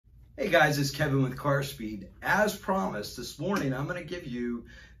Hey guys, it's Kevin with CarSpeed. As promised, this morning I'm going to give you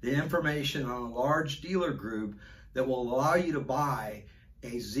the information on a large dealer group that will allow you to buy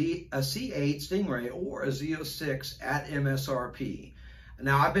a C8 Stingray or a Z06 at MSRP.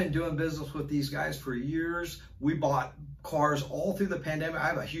 Now, I've been doing business with these guys for years. We bought cars all through the pandemic. I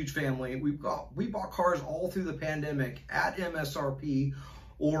have a huge family. We bought cars all through the pandemic at MSRP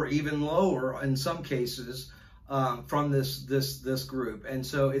or even lower in some cases. From this group. And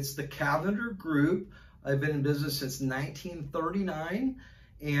so it's the Cavender Group. I've been in business since 1939,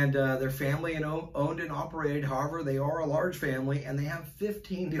 and they're family and owned and operated. However, they are a large family, and they have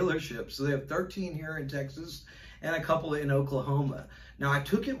 15 dealerships. So they have 13 here in Texas and a couple in Oklahoma. Now, I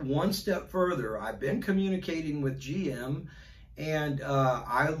took it one step further. I've been communicating with GM, and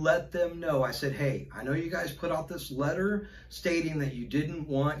I let them know. I said, hey, I know you guys put out this letter stating that you didn't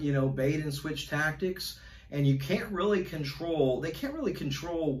want, bait and switch tactics. And you can't really control, they can't really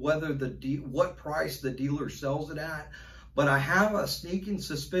control whether what price the dealer sells it at. But I have a sneaking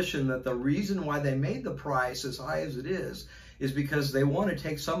suspicion that the reason why they made the price as high as it is because they want to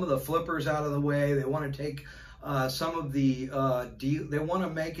take some of the flippers out of the way. They want to take some of the, they want to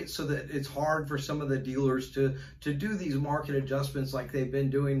make it so that it's hard for some of the dealers to do these market adjustments like they've been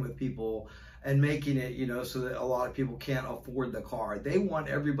doing with people, and making it, so that a lot of people can't afford the car. They want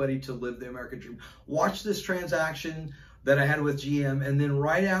everybody to live the American dream. Watch this transaction that I had with GM, and then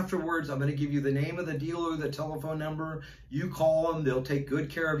right afterwards, I'm going to give you the name of the dealer, the telephone number. You call them. They'll take good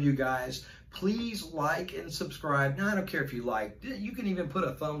care of you guys. Please like and subscribe. Now, I don't care if you like. You can even put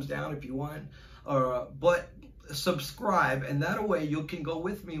a thumbs down if you want, but subscribe, and that way you can go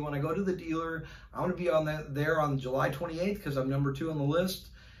with me when I go to the dealer. I want to be there on July 28th because I'm number 2 on the list.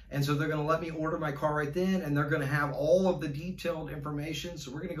 And so they're going to let me order my car right then, and they're going to have all of the detailed information. So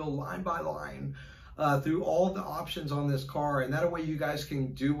we're going to go line by line through all of the options on this car. And that way you guys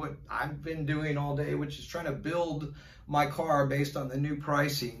can do what I've been doing all day, which is trying to build my car based on the new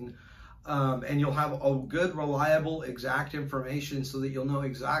pricing. And you'll have a good, reliable, exact information so that you'll know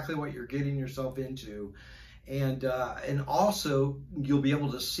exactly what you're getting yourself into. And also you'll be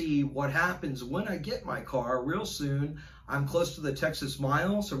able to see what happens when I get my car real soon. I'm close to the Texas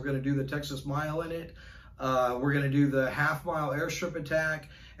Mile, so we're going to do the Texas Mile in it. We're going to do the half-mile airstrip attack,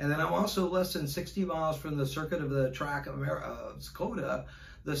 and then I'm also less than 60 miles from the Circuit of the Track of Dakota,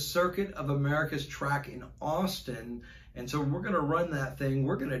 the Circuit of America's track in Austin. And so we're going to run that thing.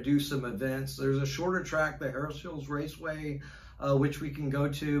 We're going to do some events. There's a shorter track, the Harris Hills Raceway, which we can go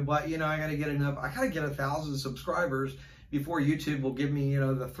to, but I got to get enough. I got to get 1,000 subscribers before YouTube will give me,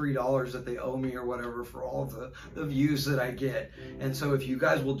 the $3 that they owe me or whatever for all of the views that I get. And so if you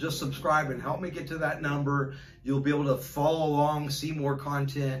guys will just subscribe and help me get to that number, you'll be able to follow along, see more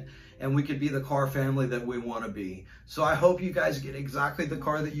content, and we could be the car family that we want to be. So I hope you guys get exactly the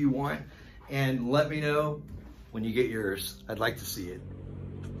car that you want, and let me know when you get yours. I'd like to see it.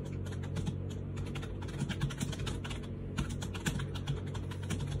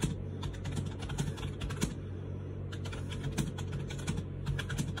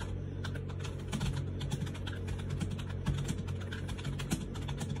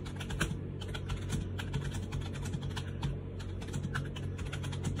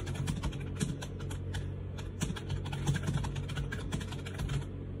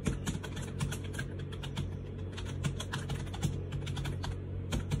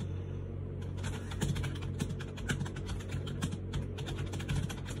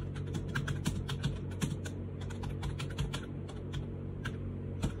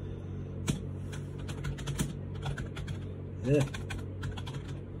 Yeah.